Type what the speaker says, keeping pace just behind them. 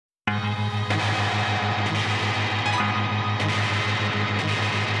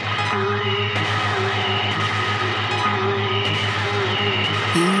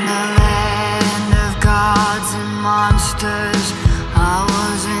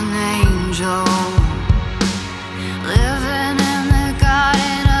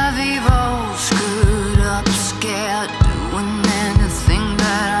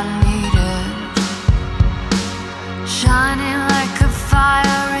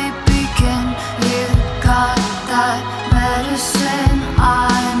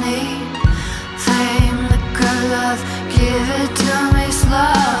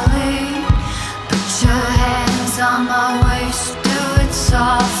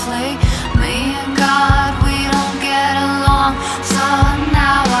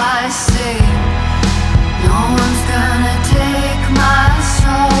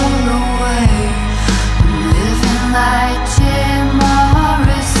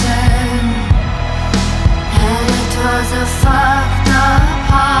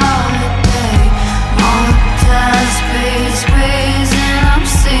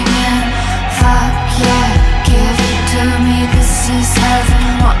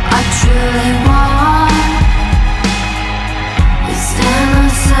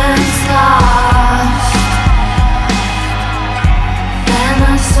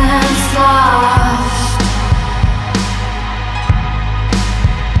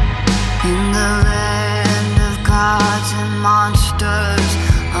monsters.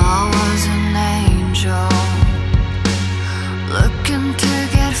 I was an angel, looking to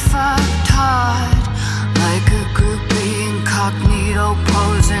get fucked hard, like a groupie incognito,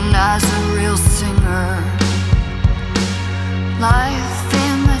 posing as a real singer. Life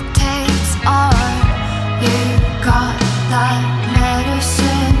imitates art. You got that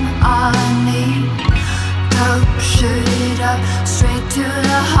medicine I need. Dope, shoot it up, straight to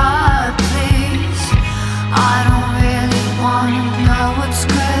the heart, please. I don't really wanna know what's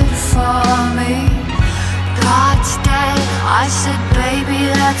good for me. God's dead, I said, baby,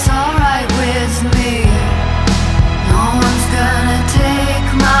 that's alright with me. No one's gonna take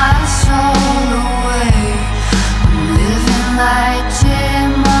my soul away. I'm living like Jim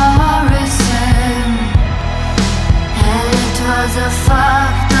Morrison, headed towards a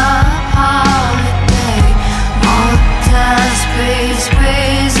fucked up holiday. Motels, breeze,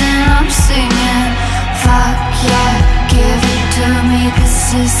 breeze, and I'm singing, fuck yeah, give it to me, this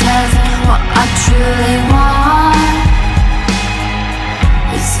is heaven. What I truly want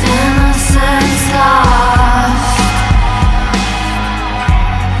is innocence lost.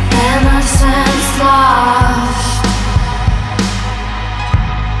 Innocence lost.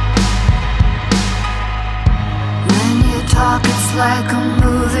 When you talk it's like a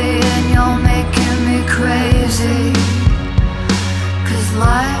movie and you're making me crazy. 'Cause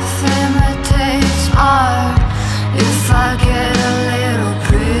life imitates art. If I get a little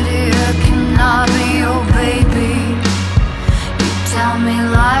prettier, can I be your baby? You tell me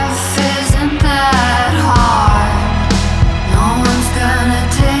life isn't that hard. No one's gonna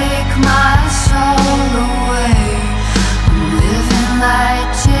take my soul away. I'm living like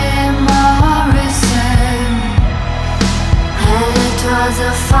Jim Morrison, headed towards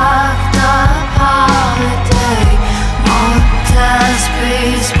a fucked up holiday. Motels,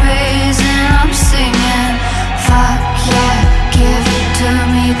 breeze, breeze, and I'm singing, fuck yeah, give it to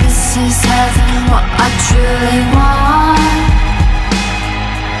me, this is heaven. What I truly want